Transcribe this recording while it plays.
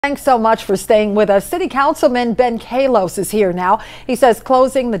Thanks so much for staying with us. City Councilman Ben Kallos is here now. He says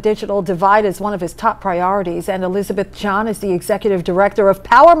closing the digital divide is one of his top priorities, and Elizabeth John is the executive director of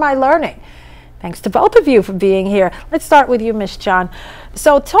Power My Learning. Thanks to both of you for being here. Let's start with you, Ms. John.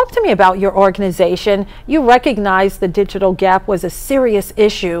 So talk to me about your organization. You recognized the digital gap was a serious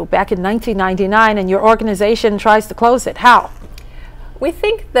issue back in 1999, and your organization tries to close it. How? We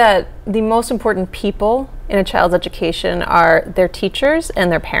think that the most important people in a child's education are their teachers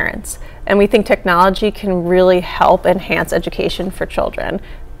and their parents. And we think technology can really help enhance education for children.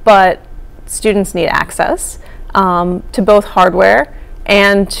 But students need access to both hardware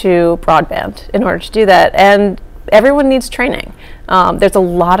and to broadband in order to do that. And everyone needs training. There's a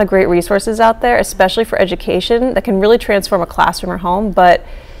lot of great resources out there, especially for education, that can really transform a classroom or home, but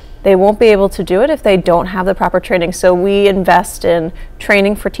they won't be able to do it if they don't have the proper training. So we invest in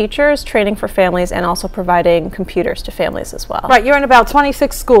training for teachers, training for families, and also providing computers to families as well. Right, you're in about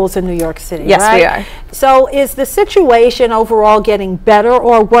 26 schools in New York City, yes, right? We are. So is the situation overall getting better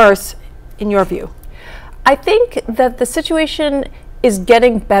or worse in your view? I think that the situation is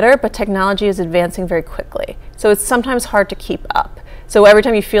getting better, but technology is advancing very quickly. So it's sometimes hard to keep up. So every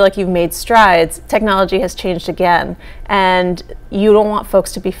time you feel like you've made strides, technology has changed again, and you don't want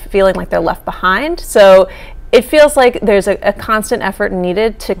folks to be feeling like they're left behind. So it feels like there's a constant effort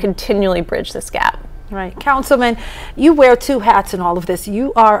needed to continually bridge this gap. Right. Councilman, you wear two hats in all of this.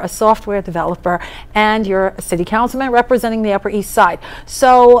 You are a software developer, and you're a city councilman representing the Upper East Side.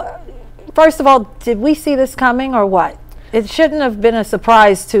 So first of all, did we see this coming or what? It shouldn't have been a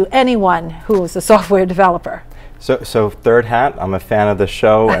surprise to anyone who is a software developer. So third hat, I'm a fan of the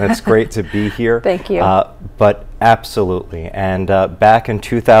show, and it's great to be here. Thank you. But absolutely. And back in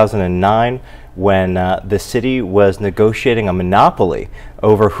 2009, when the city was negotiating a monopoly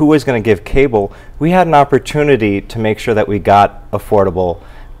over who was going to give cable, we had an opportunity to make sure that we got affordable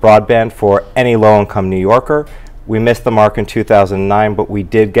broadband for any low-income New Yorker. We missed the mark in 2009, but we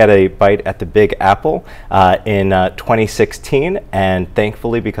did get a bite at the Big Apple in 2016, and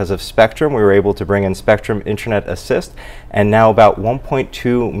thankfully, because of Spectrum, we were able to bring in Spectrum Internet Assist, and now about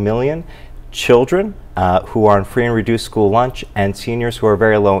 1.2 million children who are on free and reduced school lunch and seniors who are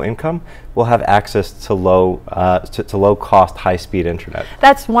very low income will have access to low-cost, high-speed internet.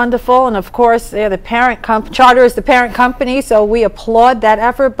 That's wonderful, and of course, the parent Charter is the parent company, so we applaud that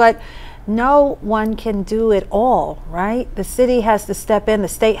effort, but no one can do it all, right? The city has to step in, the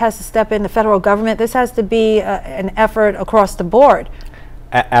state has to step in, the federal government. This has to be an effort across the board.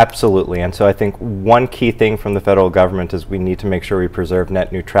 Absolutely, and so I think one key thing from the federal government is we need to make sure we preserve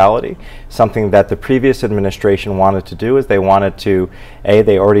net neutrality. Something that the previous administration wanted to do is they wanted to,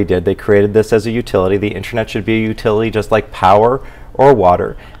 they already did, they created this as a utility. The internet should be a utility just like power or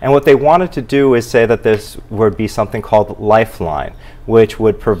water. And what they wanted to do is say that this would be something called Lifeline, which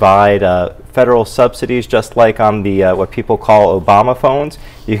would provide federal subsidies just like on the what people call Obama phones.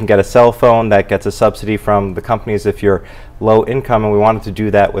 You can get a cell phone that gets a subsidy from the companies if you're low income, and we wanted to do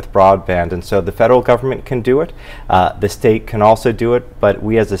that with broadband. And so the federal government can do it, the state can also do it, but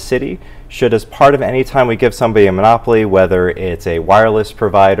we as a city should, as part of any time we give somebody a monopoly, whether it's a wireless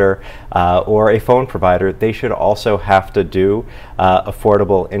provider or a phone provider, they should also have to do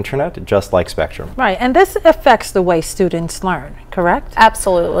affordable internet, just like Spectrum. Right, and this affects the way students learn, correct?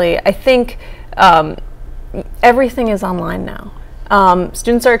 Absolutely. I think everything is online now.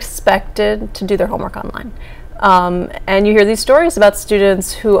 Students are expected to do their homework online. And you hear these stories about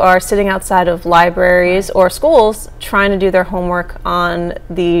students who are sitting outside of libraries or schools trying to do their homework on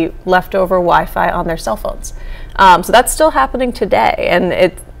the leftover Wi-Fi on their cell phones. So that's still happening today, and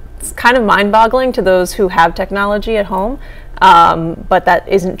it's kind of mind-boggling to those who have technology at home, but that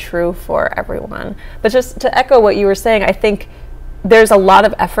isn't true for everyone. But just to echo what you were saying, I think there's a lot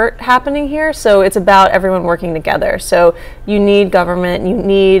of effort happening here, so it's about everyone working together. So you need government, you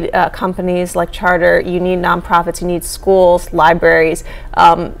need companies like Charter, you need nonprofits, you need schools, libraries.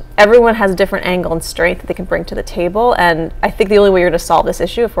 Everyone has a different angle and strength that they can bring to the table, and I think the only way you're going to solve this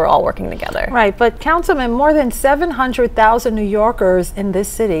issue if we're all working together. Right, but Councilman, more than 700,000 New Yorkers in this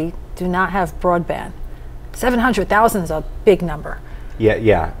city do not have broadband. 700,000 is a big number.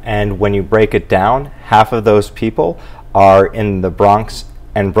 Yeah, and when you break it down, half of those people are in the Bronx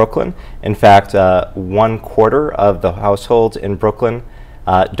and Brooklyn. In fact, 1/4 of the households in Brooklyn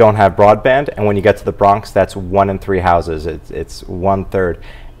don't have broadband, and when you get to the Bronx, that's 1 in 3 houses. It's 1/3,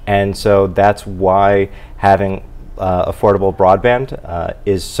 and so that's why having affordable broadband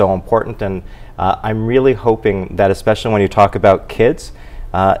is so important. And I'm really hoping that, especially when you talk about kids,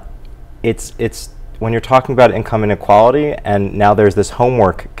 it's when you're talking about income inequality, and now there's this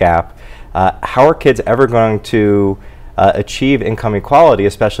homework gap. How are kids ever going to achieve income equality,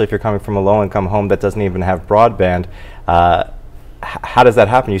 especially if you're coming from a low-income home that doesn't even have broadband. How does that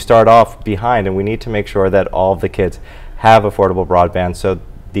happen? You start off behind, and we need to make sure that all of the kids have affordable broadband. So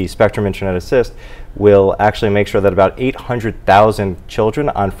the Spectrum Internet Assist will actually make sure that about 800,000 children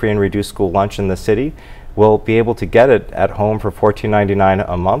on free and reduced school lunch in the city will be able to get it at home for $14.99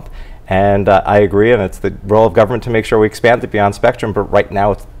 a month. And I agree, and it's the role of government to make sure we expand it beyond Spectrum, but right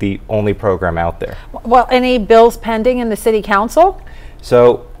now it's the only program out there. Well, any bills pending in the City Council?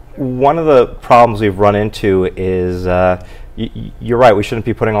 So one of the problems we've run into is, you're right, we shouldn't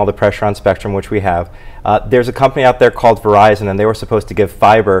be putting all the pressure on Spectrum, which we have. There's a company out there called Verizon, and they were supposed to give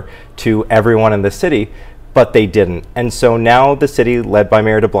fiber to everyone in the city, but they didn't. And so now the city, led by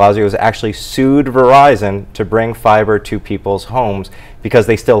Mayor de Blasio, has actually sued Verizon to bring fiber to people's homes because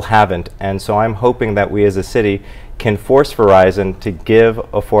they still haven't. And so I'm hoping that we as a city can force Verizon to give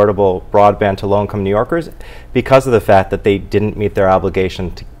affordable broadband to low-income New Yorkers because of the fact that they didn't meet their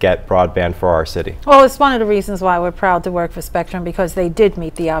obligation to get broadband for our city. Well, it's one of the reasons why we're proud to work for Spectrum, because they did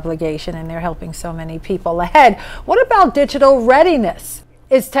meet the obligation and they're helping so many people ahead. What about digital readiness?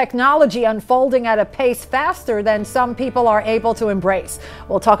 Is technology unfolding at a pace faster than some people are able to embrace?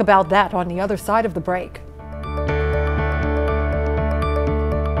 We'll talk about that on the other side of the break.